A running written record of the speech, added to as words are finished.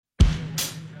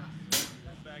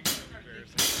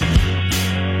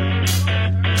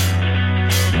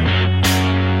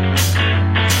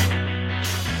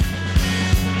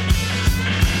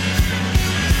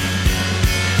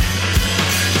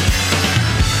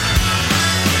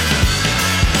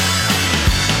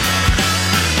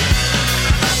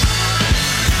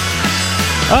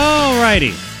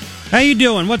righty. How you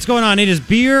doing? What's going on? It is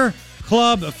Beer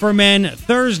Club for Men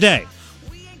Thursday.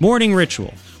 Morning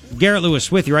Ritual. Garret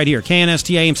Lewis with you right here.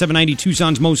 KNST AM 790,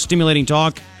 Tucson's most stimulating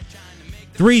talk.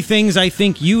 3 things I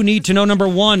think you need to know. Number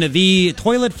 1, the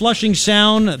toilet flushing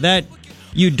sound that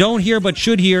you don't hear but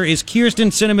should hear is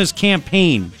Kyrsten Sinema's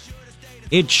campaign.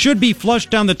 It should be flushed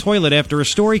down the toilet after a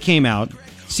story came out.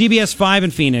 CBS 5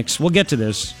 in Phoenix. We'll get to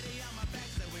this.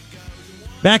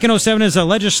 Back in 2007 as a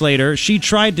legislator, she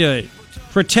tried to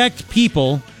protect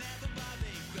people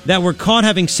that were caught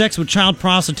having sex with child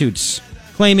prostitutes,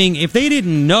 claiming if they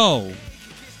didn't know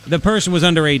the person was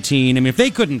under 18, I mean, if they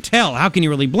couldn't tell, how can you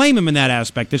really blame them in that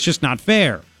aspect? It's just not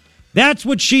fair. That's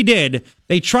what she did.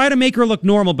 They tried to make her look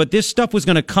normal, but this stuff was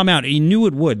going to come out. He knew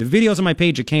it would. The video's on my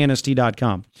page at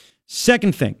knst.com.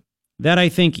 Second thing that I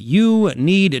think you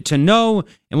need to know,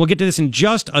 and we'll get to this in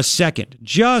just a second.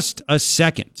 Just a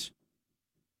second.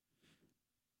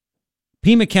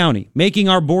 Pima County, making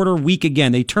our border weak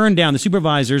again. They turned down, the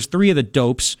supervisors, 3 of the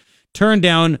dopes, turned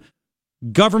down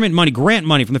government money, grant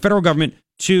money from the federal government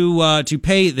to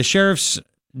pay the sheriff's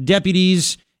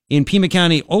deputies in Pima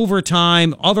County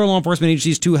overtime, other law enforcement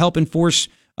agencies to help enforce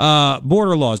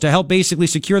border laws, to help basically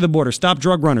secure the border, stop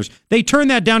drug runners. They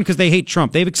turned that down because they hate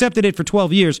Trump. They've accepted it for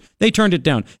 12 years. They turned it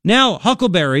down. Now, Chuck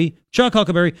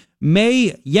Huckleberry,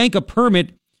 may yank a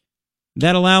permit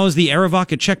that allows the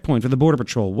Arivaca checkpoint for the Border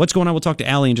Patrol. What's going on? We'll talk to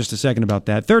Allie in just a second about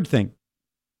that. Third thing,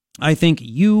 I think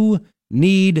you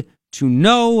need to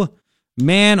know,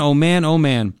 man, oh man, oh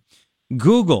man,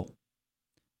 Google,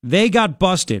 they got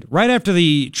busted. Right after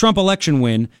the Trump election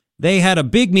win, they had a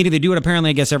big meeting. They do it apparently,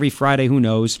 I guess, every Friday, who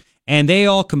knows. And they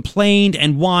all complained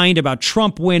and whined about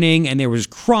Trump winning, and there was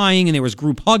crying, and there was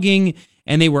group hugging,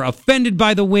 and they were offended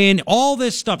by the win. All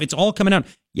this stuff, it's all coming out.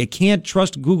 You can't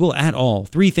trust Google at all.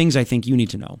 3 things I think you need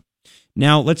to know.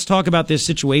 Now, let's talk about this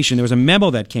situation. There was a memo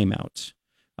that came out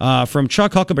from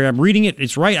Chuck Huckleberry. I'm reading it.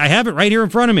 It's right. I have it right here in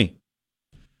front of me.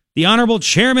 The Honorable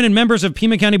Chairman and members of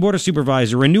Pima County Board of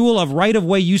Supervisors, renewal of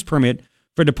right-of-way use permit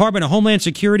for Department of Homeland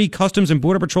Security, Customs, and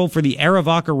Border Patrol for the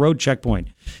Arivaca Road checkpoint.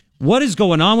 What is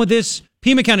going on with this?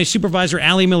 Pima County Supervisor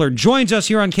Allie Miller joins us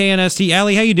here on KNST.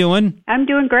 Allie, how you doing? I'm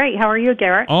doing great. How are you,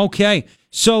 Garrett? Okay.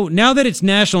 So now that it's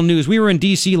national news, we were in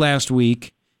D.C. last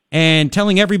week and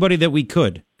telling everybody that we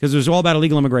could, because it was all about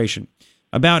illegal immigration,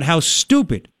 about how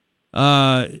stupid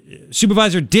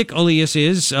Supervisor Dick Elias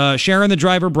is, Sharon the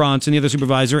driver Bronson, the other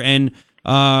supervisor, and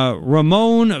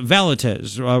Ramoncito.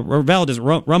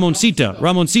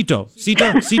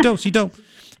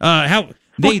 How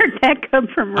they? Where'd that come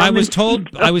from? I was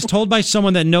told by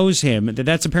someone that knows him that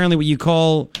that's apparently what you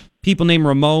call people named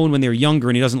Ramon when they're younger,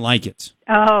 and he doesn't like it.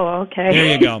 Oh, okay. There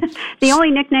you go. The only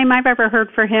nickname I've ever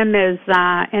heard for him is,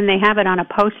 and they have it on a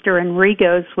poster in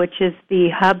Rigo's, which is the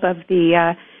hub of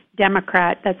the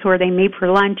Democrat. That's where they meet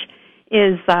for lunch.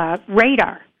 Is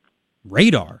Radar.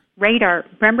 Radar.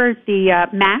 Remember the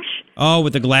MASH? Oh,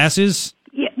 with the glasses.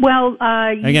 Yeah, well,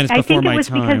 again, it's I think my it was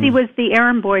time. because he was the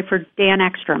errand boy for Dan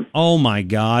Ekstrom. Oh my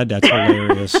God, that's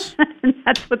hilarious.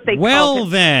 That's what they Well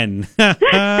called then,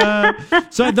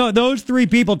 so those 3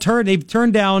 people they've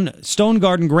turned down Stone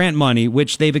Garden grant money,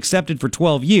 which they've accepted for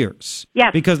 12 years.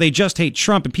 Yes. Because they just hate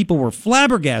Trump, and people were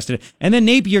flabbergasted. And then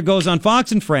Napier goes on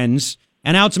Fox and Friends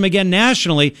and outs him again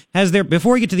nationally.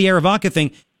 Before we get to the Arivaca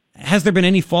thing, has there been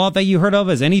any fallout that you heard of?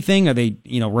 As anything? Are they,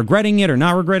 regretting it or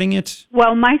not regretting it?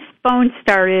 Well, my phone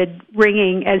started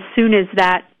ringing as soon as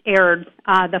that aired,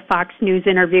 the Fox News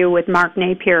interview with Mark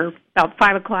Napier about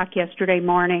 5 o'clock yesterday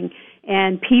morning.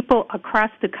 And people across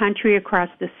the country, across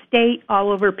the state,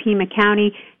 all over Pima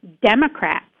County,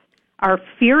 Democrats are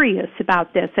furious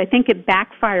about this. I think it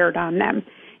backfired on them.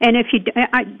 And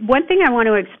one thing I want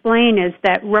to explain is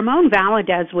that Ramon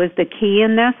Valadez was the key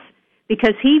in this,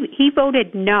 because he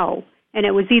voted no, and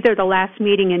it was either the last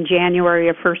meeting in January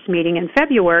or first meeting in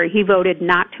February. He voted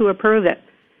not to approve it.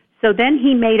 So then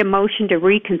he made a motion to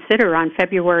reconsider on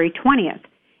February 20th.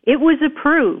 It was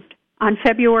approved on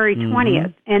February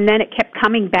 20th, and then it kept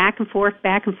coming back and forth,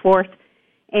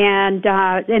 and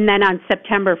then on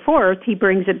September 4th, he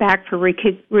brings it back for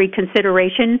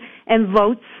reconsideration and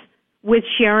votes with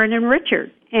Sharon and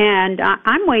Richard. And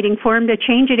I'm waiting for him to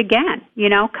change it again.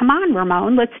 Come on,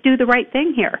 Ramon, let's do the right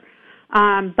thing here.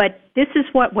 But this is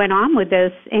what went on with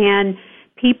this, and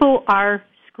people are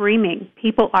screaming.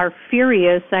 People are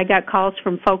furious. I got calls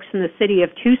from folks in the city of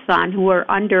Tucson who are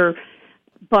under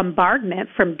bombardment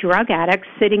from drug addicts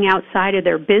sitting outside of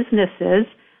their businesses.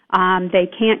 They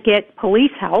can't get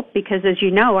police help because, as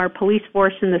you know, our police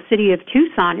force in the city of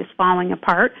Tucson is falling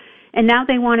apart. And now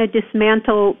they want to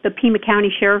dismantle the Pima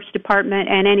County Sheriff's Department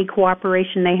and any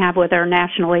cooperation they have with our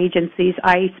national agencies,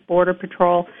 ICE, Border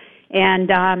Patrol. And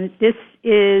this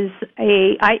is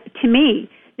to me,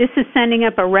 this is sending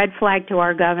up a red flag to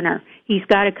our governor. He's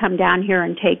got to come down here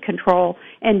and take control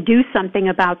and do something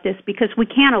about this, because we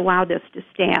can't allow this to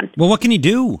stand. Well, what can he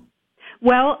do?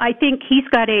 Well, I think he's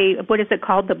got what is it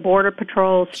called, the Border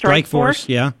Patrol Strike Force?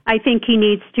 Yeah. I think he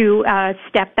needs to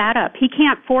step that up. He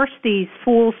can't force these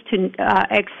fools to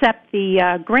accept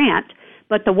the grant,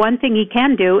 but the one thing he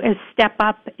can do is step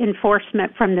up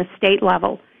enforcement from the state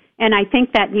level. And I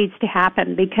think that needs to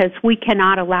happen, because we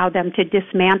cannot allow them to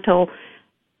dismantle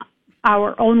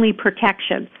our only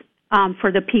protections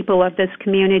for the people of this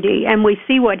community. And we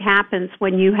see what happens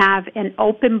when you have an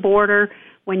open border,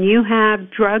 when you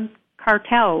have drug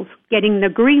cartels getting the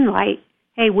green light.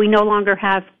 Hey, we no longer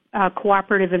have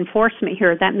cooperative enforcement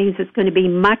here. That means it's going to be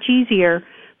much easier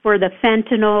for the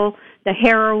fentanyl, the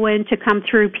heroin to come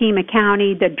through Pima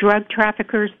County, the drug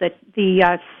traffickers,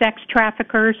 the sex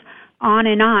traffickers, on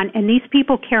and on. And these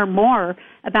people care more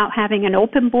about having an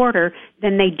open border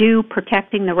than they do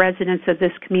protecting the residents of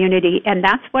this community. And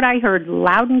that's what I heard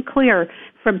loud and clear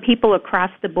from people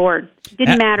across the board.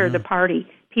 Didn't matter the party.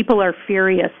 People are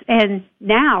furious. And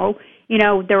now,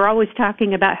 they're always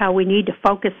talking about how we need to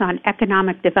focus on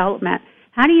economic development.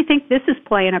 How do you think this is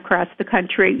playing across the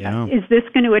country? Yeah. Is this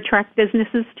going to attract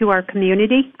businesses to our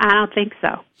community? I don't think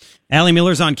so. Allie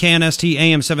Miller's on KNST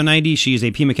AM 790. She is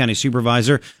a Pima County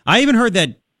supervisor. I even heard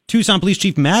that Tucson Police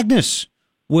Chief Magnus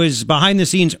was behind the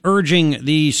scenes urging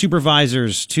the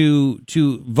supervisors to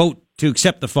vote to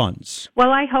accept the funds.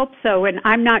 Well, I hope so, and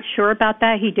I'm not sure about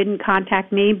that. He didn't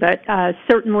contact me, but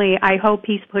certainly I hope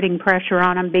he's putting pressure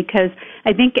on him, because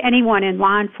I think anyone in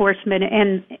law enforcement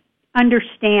and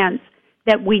understands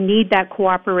that we need that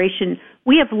cooperation.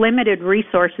 We have limited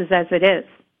resources as it is.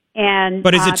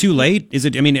 But is it too late?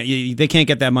 They can't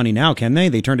get that money now, can they?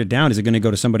 They turned it down. Is it going to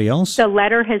go to somebody else? The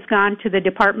letter has gone to the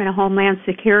Department of Homeland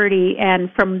Security, and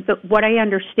from what I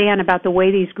understand about the way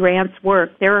these grants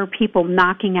work, there are people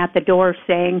knocking at the door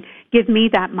saying, give me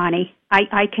that money.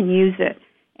 I can use it.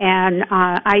 And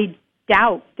I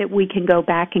doubt that we can go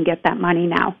back and get that money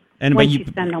now once you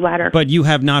send the letter. But you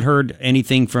have not heard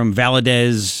anything from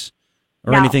Valadez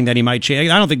or anything that he might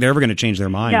change? I don't think they're ever going to change their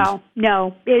mind.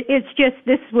 No. It's just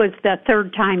this was the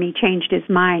third time he changed his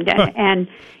mind. And,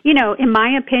 in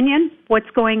my opinion, what's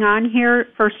going on here,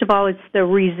 first of all, it's the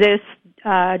resist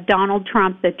Donald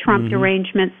Trump, the Trump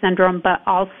derangement syndrome, but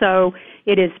also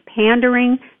it is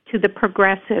pandering to the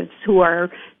progressives who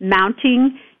are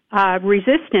mounting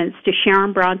resistance to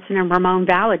Sharon Bronson and Ramon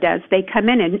Valadez. They come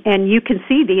in, and you can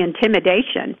see the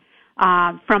intimidation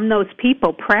from those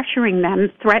people, pressuring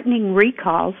them, threatening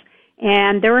recalls,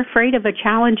 and they're afraid of a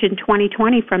challenge in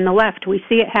 2020 from the left. We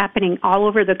see it happening all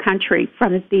over the country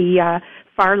from the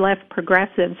far-left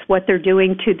progressives, what they're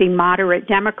doing to the moderate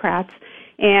Democrats.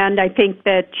 And I think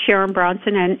that Sharon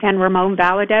Bronson and Ramon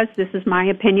Valadez, this is my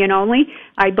opinion only,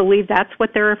 I believe that's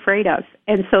what they're afraid of.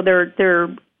 And so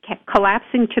they're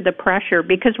collapsing to the pressure,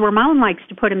 because Ramon likes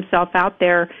to put himself out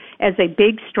there as a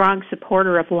big, strong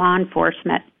supporter of law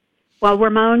enforcement. Well,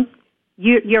 Ramon,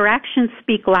 your actions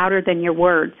speak louder than your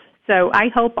words. So I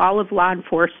hope all of law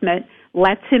enforcement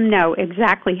lets him know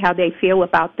exactly how they feel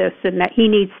about this, and that he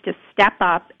needs to step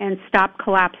up and stop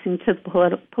collapsing to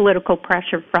political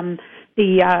pressure from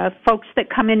the folks that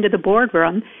come into the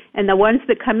boardroom. And the ones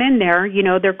that come in there,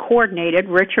 they're coordinated.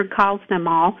 Richard calls them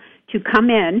all to come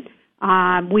in.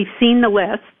 We've seen the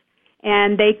list.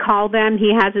 And they call them,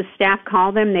 he has his staff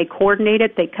call them, they coordinate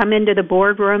it, they come into the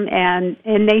boardroom, and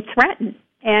they threaten,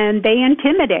 and they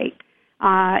intimidate,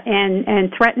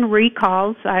 and threaten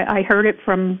recalls. I heard it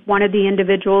from one of the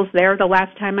individuals there the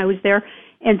last time I was there.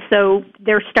 And so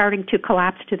they're starting to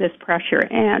collapse to this pressure.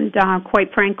 And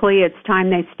quite frankly, it's time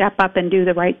they step up and do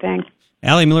the right thing.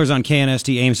 Allie Miller's on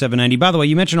KNST AM 790. By the way,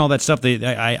 you mentioned all that stuff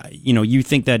that you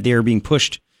think that they're being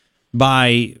pushed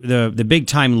by the big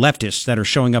time leftists that are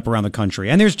showing up around the country.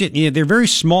 And they're very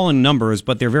small in numbers,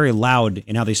 but they're very loud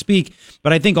in how they speak.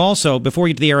 But I think also, before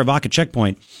you get to the Arivaca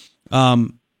checkpoint,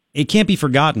 it can't be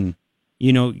forgotten.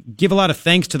 Give a lot of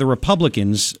thanks to the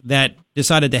Republicans that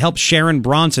decided to help Sharon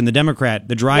Bronson, the Democrat,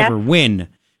 the driver, win.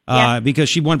 Because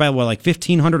she won by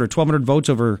 1,500 or 1,200 votes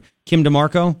over Kim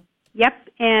DeMarco. Yep.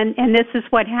 And this is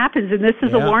what happens. And this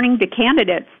is a warning to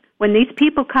candidates. When these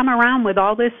people come around with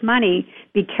all this money,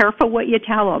 be careful what you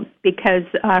tell them, because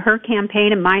her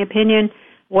campaign, in my opinion,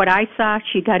 what I saw,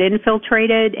 she got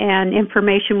infiltrated and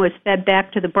information was fed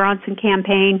back to the Bronson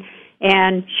campaign,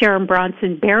 and Sharon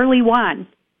Bronson barely won.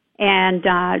 And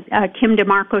Kim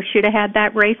DeMarco should have had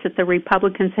that race if the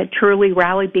Republicans had truly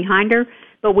rallied behind her.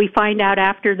 But we find out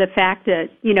after the fact that,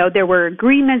 there were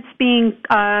agreements being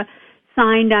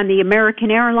signed on the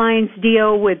American Airlines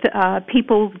deal with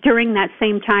people during that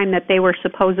same time that they were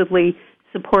supposedly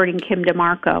supporting Kim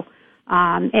DeMarco.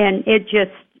 And it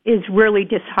just is really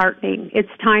disheartening. It's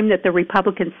time that the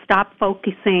Republicans stop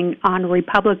focusing on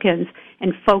Republicans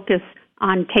and focus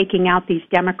on taking out these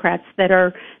Democrats that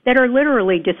are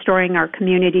literally destroying our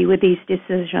community with these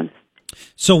decisions.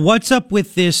 So what's up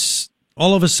with this,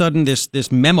 all of a sudden,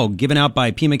 this memo given out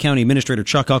by Pima County Administrator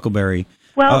Chuck Huckleberry?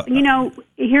 Well,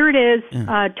 here it is,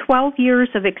 12 years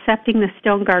of accepting the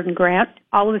Stone Garden grant.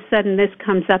 All of a sudden, this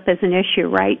comes up as an issue,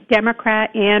 right? Democrat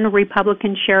and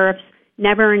Republican sheriffs,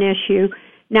 never an issue.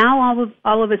 Now,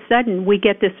 all of a sudden, we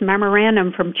get this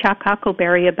memorandum from Chuck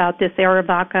Huckleberry about this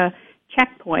Arivaca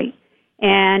checkpoint.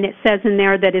 And it says in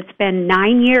there that it's been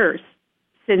 9 years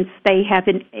since they have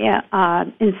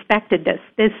inspected this.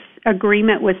 This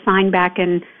agreement was signed back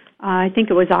in, I think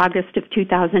it was August of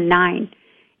 2009.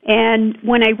 And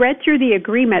when I read through the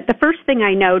agreement, the first thing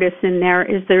I noticed in there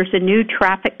is there's a new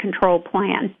traffic control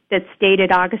plan that's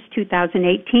dated August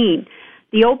 2018.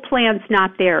 The old plan's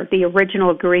not there, the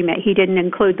original agreement. He didn't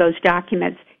include those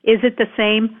documents. Is it the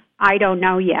same? I don't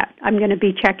know yet. I'm going to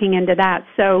be checking into that.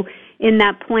 So in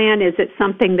that plan, is it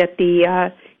something that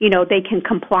they can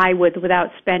comply with without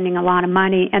spending a lot of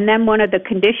money? And then one of the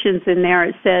conditions in there,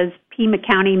 it says Pima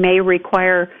County may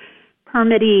require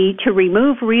permittee to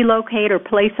remove, relocate, or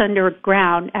place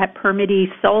underground at permittee's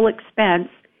sole expense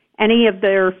any of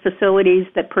their facilities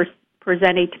that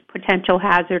present a potential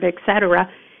hazard, et cetera.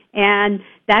 And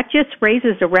that just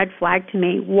raises a red flag to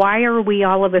me. Why are we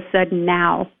all of a sudden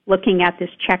now looking at this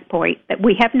checkpoint that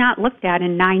we have not looked at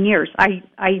in 9 years?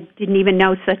 I didn't even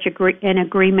know such an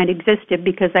agreement existed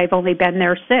because I've only been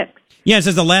there 6. Yeah, it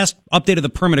says the last update of the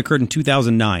permit occurred in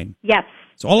 2009. Yes.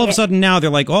 So all of a sudden now they're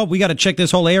like, oh, we got to check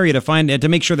this whole area to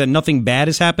make sure that nothing bad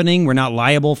is happening. We're not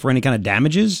liable for any kind of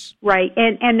damages. Right,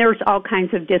 and there's all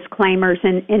kinds of disclaimers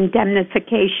and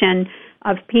indemnification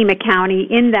of Pima County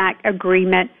in that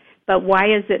agreement. But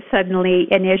why is it suddenly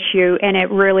an issue? And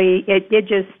it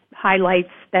just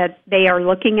highlights that they are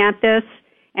looking at this.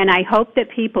 And I hope that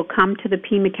people come to the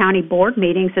Pima County board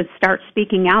meetings and start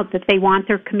speaking out that they want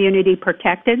their community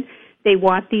protected. They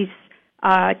want these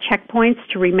checkpoints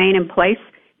to remain in place.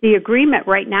 The agreement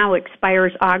right now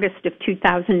expires August of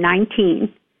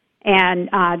 2019, and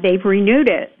they've renewed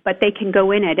it, but they can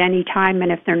go in at any time,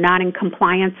 and if they're not in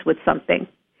compliance with something.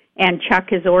 And Chuck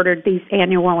has ordered these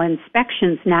annual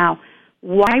inspections now.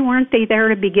 Why weren't they there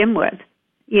to begin with,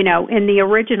 in the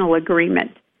original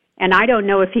agreement? And I don't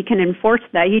know if he can enforce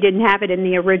that. He didn't have it in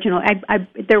the original.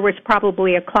 There was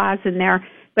probably a clause in there,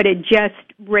 but it just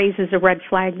raises a red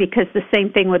flag because the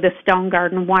same thing with the Stone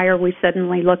Garden. Why are we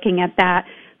suddenly looking at that?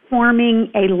 Forming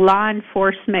a law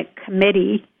enforcement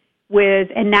committee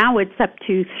and now it's up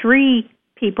to 3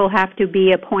 people have to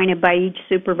be appointed by each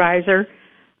supervisor.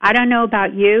 I don't know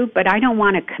about you, but I don't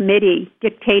want a committee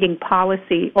dictating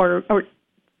policy or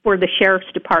for the sheriff's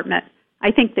department.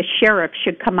 I think the sheriff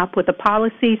should come up with the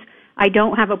policies. I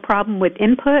don't have a problem with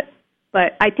input,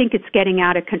 but I think it's getting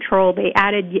out of control. They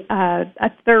added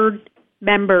a 3rd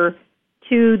member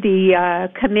to the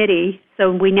committee,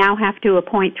 so we now have to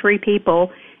appoint 3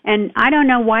 people. And I don't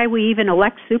know why we even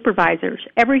elect supervisors.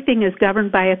 Everything is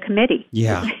governed by a committee.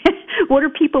 Yeah. What are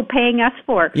people paying us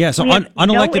for? Yeah, so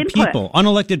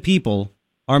unelected people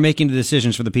are making the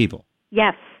decisions for the people.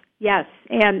 Yes.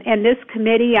 And this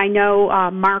committee, I know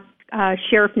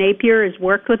Sheriff Napier has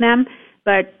worked with them,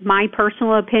 but my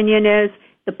personal opinion is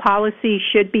the policy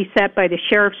should be set by the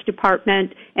sheriff's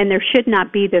department, and there should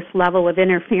not be this level of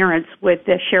interference with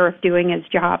the sheriff doing his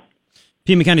job.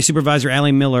 Pima County Supervisor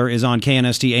Allie Miller is on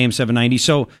KNST AM 790.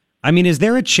 So, is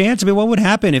there a chance? What would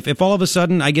happen if all of a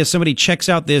sudden, I guess, somebody checks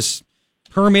out this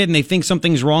permit and they think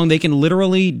something's wrong? They can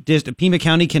literally, Pima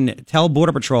County can tell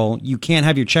Border Patrol, you can't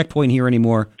have your checkpoint here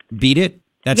anymore. Beat it?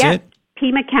 That's it?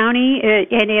 Pima County,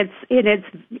 and it's,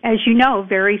 as you know,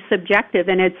 very subjective,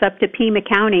 and it's up to Pima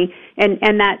County. And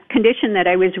that condition that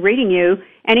I was reading you,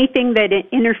 anything that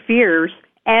interferes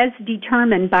as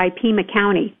determined by Pima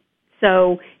County.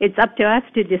 So it's up to us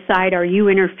to decide, are you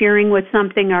interfering with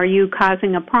something? Are you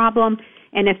causing a problem?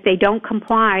 And if they don't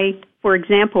comply, for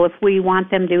example, if we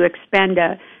want them to expend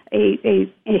a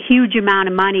huge amount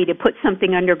of money to put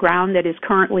something underground that is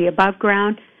currently above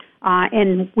ground,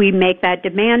 and we make that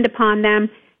demand upon them,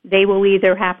 they will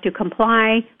either have to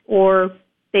comply or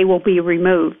they will be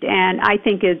removed. And I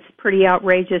think it's pretty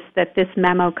outrageous that this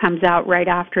memo comes out right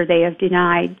after they have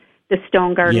denied the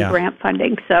Stone Garden grant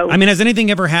funding. So, has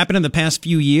anything ever happened in the past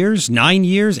few years, 9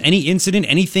 years, any incident,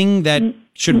 anything that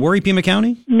should worry Pima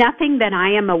County? Nothing that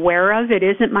I am aware of. It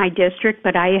isn't my district,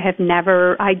 but I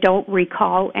don't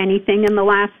recall anything in the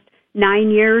last 9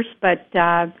 years, but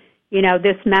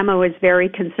this memo is very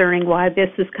concerning why this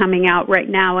is coming out right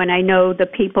now. And I know the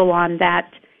people on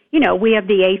that, we have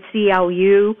the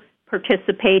ACLU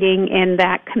participating in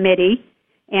that committee,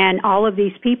 and all of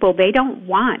these people, they don't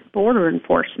want border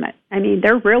enforcement. I mean,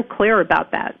 they're real clear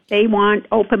about that. They want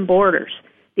open borders,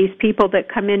 these people that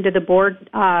come into the board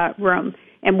room.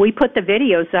 And we put the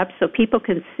videos up so people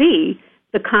can see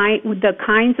the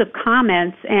kinds of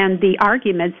comments and the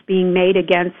arguments being made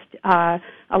against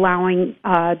allowing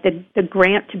the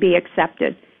grant to be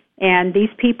accepted. And these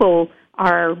people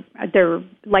they're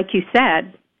like you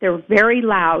said, they're very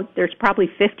loud. There's probably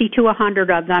 50 to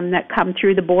 100 of them that come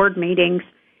through the board meetings,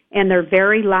 and they're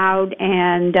very loud,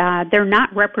 and they're not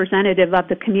representative of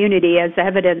the community, as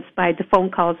evidenced by the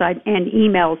phone calls and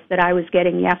emails that I was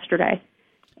getting yesterday.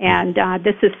 And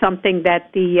this is something that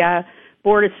the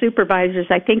Board of Supervisors,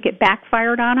 I think it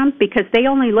backfired on them because they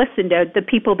only listen to the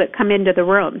people that come into the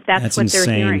room. That's what insane.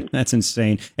 They're hearing. That's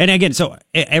insane. And again, so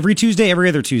every Tuesday, every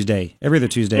other Tuesday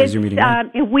is your meeting, right?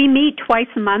 We meet twice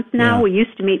a month now. Yeah. We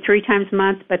used to meet 3 times a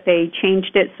month, but they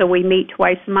changed it, so we meet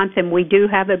twice a month, and we do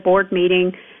have a board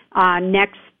meeting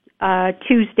next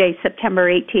Tuesday,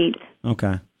 September 18th.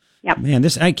 Okay. Yep. Man,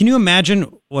 can you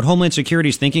imagine what Homeland Security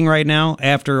is thinking right now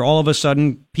after all of a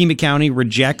sudden Pima County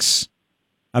rejects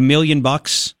 $1 million?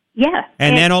 Yeah.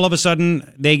 And then all of a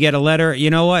sudden they get a letter, you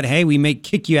know what? Hey, we may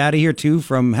kick you out of here too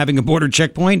from having a border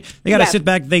checkpoint. They got to sit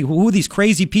back. Who are these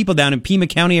crazy people down in Pima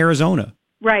County, Arizona?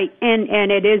 Right,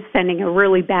 and it is sending a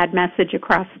really bad message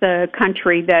across the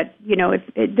country that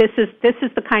this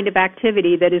is the kind of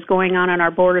activity that is going on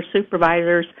our Board of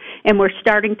Supervisors, and we're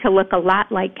starting to look a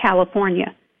lot like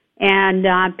California,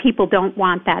 and people don't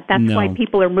want that. That's why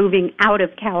people are moving out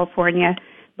of California.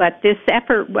 But this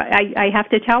effort, I have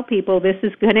to tell people, this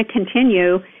is going to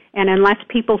continue, and unless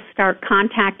people start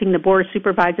contacting the Board of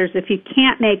Supervisors, if you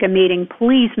can't make a meeting,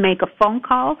 please make a phone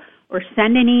call or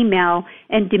send an email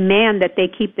and demand that they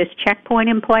keep this checkpoint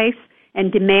in place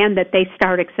and demand that they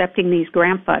start accepting these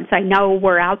grant funds. I know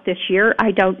we're out this year.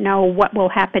 I don't know what will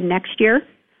happen next year.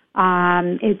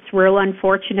 It's real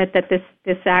unfortunate that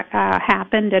this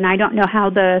happened, and I don't know how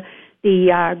the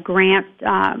grant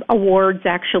awards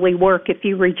actually work. If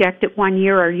you reject it 1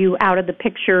 year, are you out of the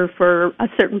picture for a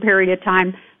certain period of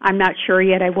time? I'm not sure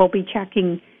yet. I will be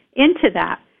checking into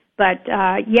that. But,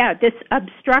 this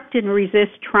obstruct and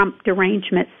resist Trump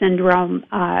derangement syndrome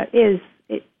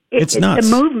it's nuts.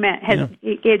 The movement has,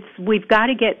 we've got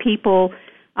to get people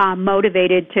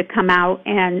motivated to come out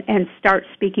and start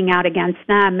speaking out against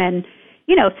them and,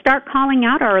 start calling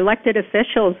out our elected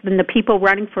officials and the people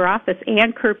running for office,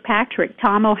 Ann Kirkpatrick,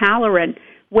 Tom O'Halloran.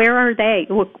 Where are they?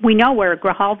 We know where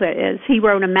Grijalva is. He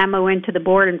wrote a memo into the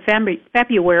board in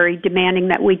February demanding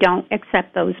that we don't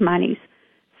accept those monies.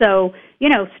 So,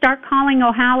 start calling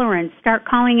O'Halloran, start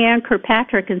calling Ann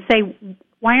Kirkpatrick and say,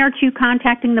 why aren't you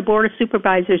contacting the Board of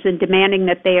Supervisors and demanding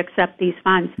that they accept these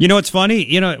funds? You know, it's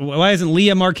funny. Why isn't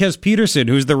Leah Marquez Peterson,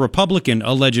 who's the Republican,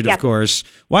 alleged, of course,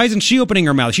 why isn't she opening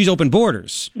her mouth? She's open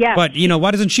borders. Yeah. But,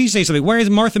 why doesn't she say something? Why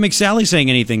isn't Martha McSally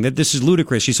saying anything? That this is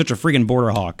ludicrous. She's such a friggin'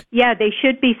 border hawk. Yeah, they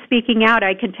should be speaking out.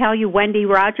 I can tell you Wendy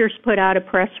Rogers put out a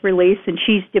press release, and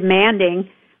she's demanding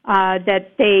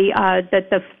that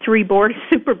the 3 board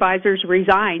supervisors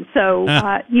resign. So,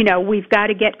 we've got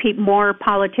to get more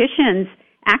politicians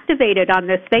activated on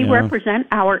this. They represent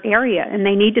our area, and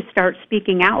they need to start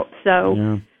speaking out.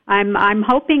 So, I'm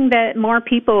hoping that more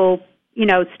people,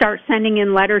 start sending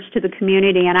in letters to the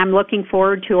community, and I'm looking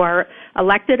forward to our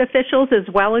elected officials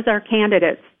as well as our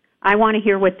candidates. I want to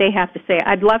hear what they have to say.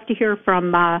 I'd love to hear from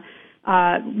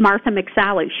Martha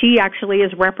McSally. She actually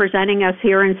is representing us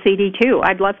here in CD2.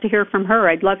 I'd love to hear from her.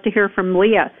 I'd love to hear from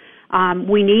Leah.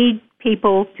 We need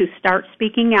people to start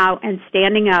speaking out and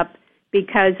standing up,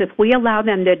 because if we allow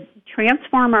them to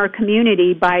transform our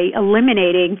community by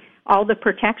eliminating all the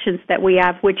protections that we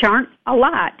have, which aren't a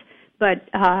lot, but,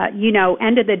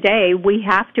 end of the day, we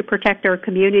have to protect our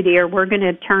community or we're going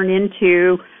to turn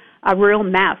into a real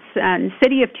mess. And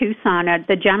City of Tucson,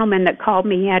 the gentleman that called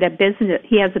me,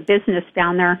 he has a business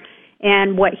down there,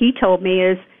 and what he told me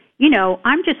is,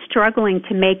 I'm just struggling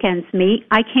to make ends meet.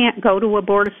 I can't go to a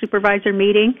Board of Supervisor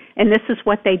meeting, and this is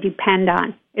what they depend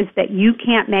on, is that you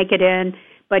can't make it in.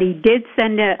 But he did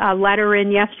send a letter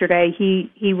in yesterday.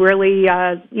 He really,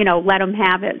 let them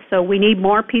have it. So we need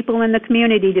more people in the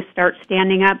community to start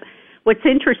standing up. What's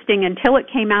interesting, until it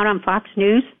came out on Fox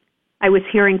News, I was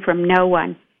hearing from no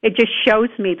one. It just shows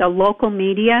me the local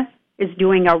media is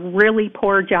doing a really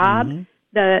poor job. Mm-hmm.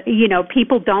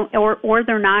 People don't, or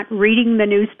they're not reading the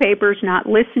newspapers, not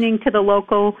listening to the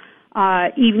local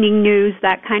evening news,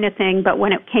 that kind of thing. But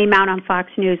when it came out on Fox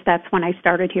News, that's when I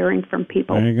started hearing from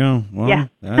people. There you go. Well,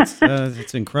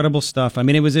 that's incredible stuff. I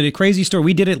mean, it was a crazy story.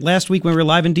 We did it last week when we were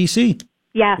live in D.C.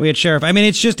 Yeah. We had Sheriff. I mean,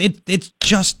 it's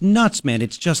just nuts, man.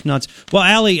 It's just nuts. Well,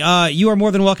 Allie, you are more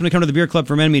than welcome to come to the Beer Club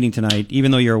for Men meeting tonight,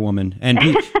 even though you're a woman. And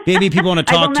maybe people want to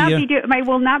talk to you. I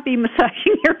will not be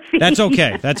massaging your feet. That's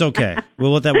okay. That's okay.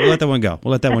 We'll let that one go.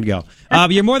 We'll let that one go.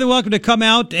 You're more than welcome to come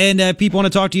out, and people want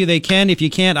to talk to you, they can. If you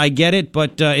can't, I get it,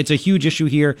 but it's a huge issue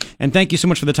here. And thank you so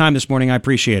much for the time this morning. I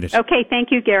appreciate it. Okay,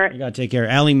 thank you, Garrett. You got to take care.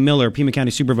 Allie Miller, Pima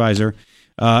County Supervisor.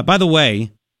 By the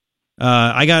way,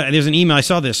 there's an email. I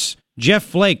saw this. Jeff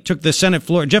Flake took the Senate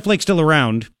floor. Jeff Flake's still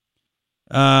around.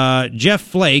 Jeff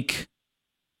Flake,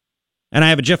 and I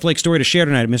have a Jeff Flake story to share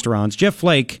tonight, Mr. Ons. Jeff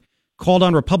Flake called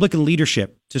on Republican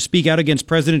leadership to speak out against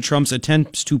President Trump's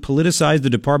attempts to politicize the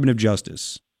Department of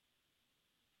Justice.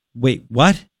 Wait,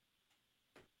 what?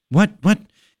 What?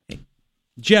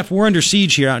 Jeff, we're under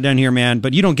siege down here, man,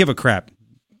 but you don't give a crap.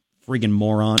 Friggin'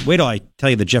 moron. Wait till I tell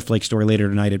you the Jeff Flake story later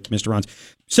tonight at Mr. Ons.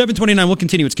 7:29, we'll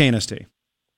continue. It's KNST.